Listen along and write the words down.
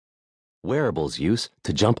Wearables use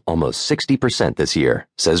to jump almost 60% this year,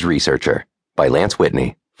 says researcher, by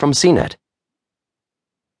Whitney from CNET.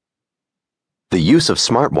 The use of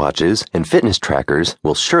smartwatches and fitness trackers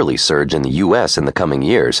will surely surge in the US in the coming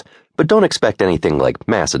years, but don't expect anything like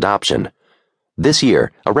mass adoption. This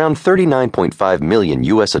year, around 39.5 million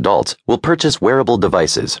US adults will purchase wearable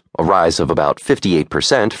devices, a rise of about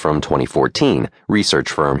 58% from 2014,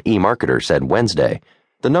 research firm eMarketer said Wednesday.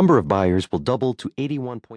 The number of buyers will double to 81.